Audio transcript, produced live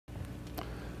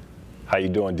How you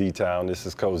doing, D-Town? This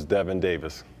is Coach Devin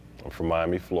Davis. I'm from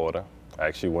Miami, Florida. I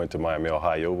actually went to Miami,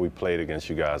 Ohio. We played against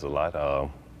you guys a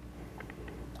lot.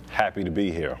 Happy to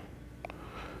be here.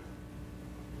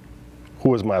 Who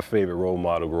was my favorite role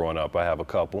model growing up? I have a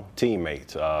couple.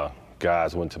 Teammates.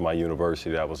 Guys went to my university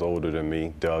that was older than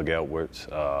me. Doug Edwards,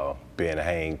 Ben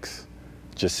Hanks.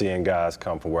 Just seeing guys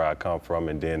come from where I come from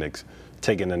and then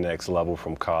taking the next level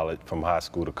from college, from high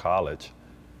school to college.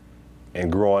 And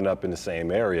growing up in the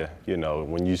same area, you know,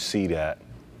 when you see that,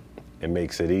 it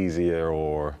makes it easier,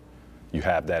 or you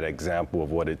have that example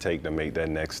of what it takes to make that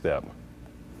next step.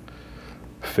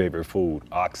 Favorite food,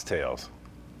 oxtails.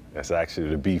 That's actually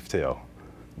the beef tail,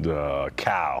 the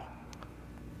cow.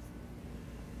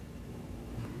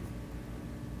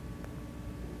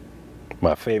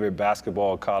 My favorite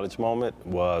basketball college moment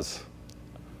was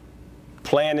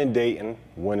playing in Dayton,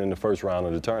 winning the first round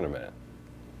of the tournament.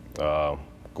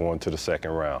 Going to the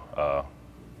second round.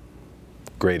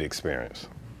 Great experience.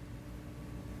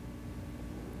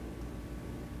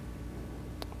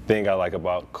 Thing I like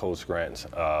about Coach Grant's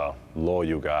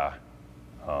loyal guy.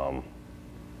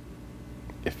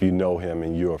 If you know him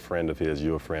and you're a friend of his,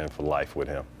 you're a friend for life with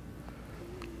him.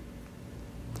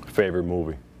 Favorite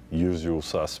movie, Usual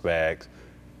Suspects.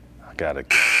 I gotta.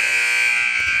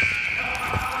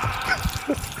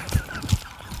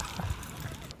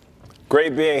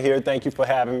 Great being here. Thank you for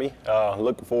having me.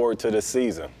 Looking forward to this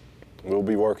season. We'll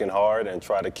be working hard and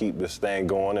try to keep this thing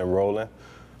going and rolling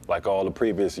like all the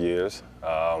previous years.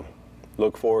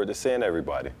 Look forward to seeing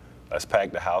everybody. Let's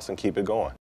pack the house and keep it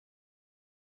going.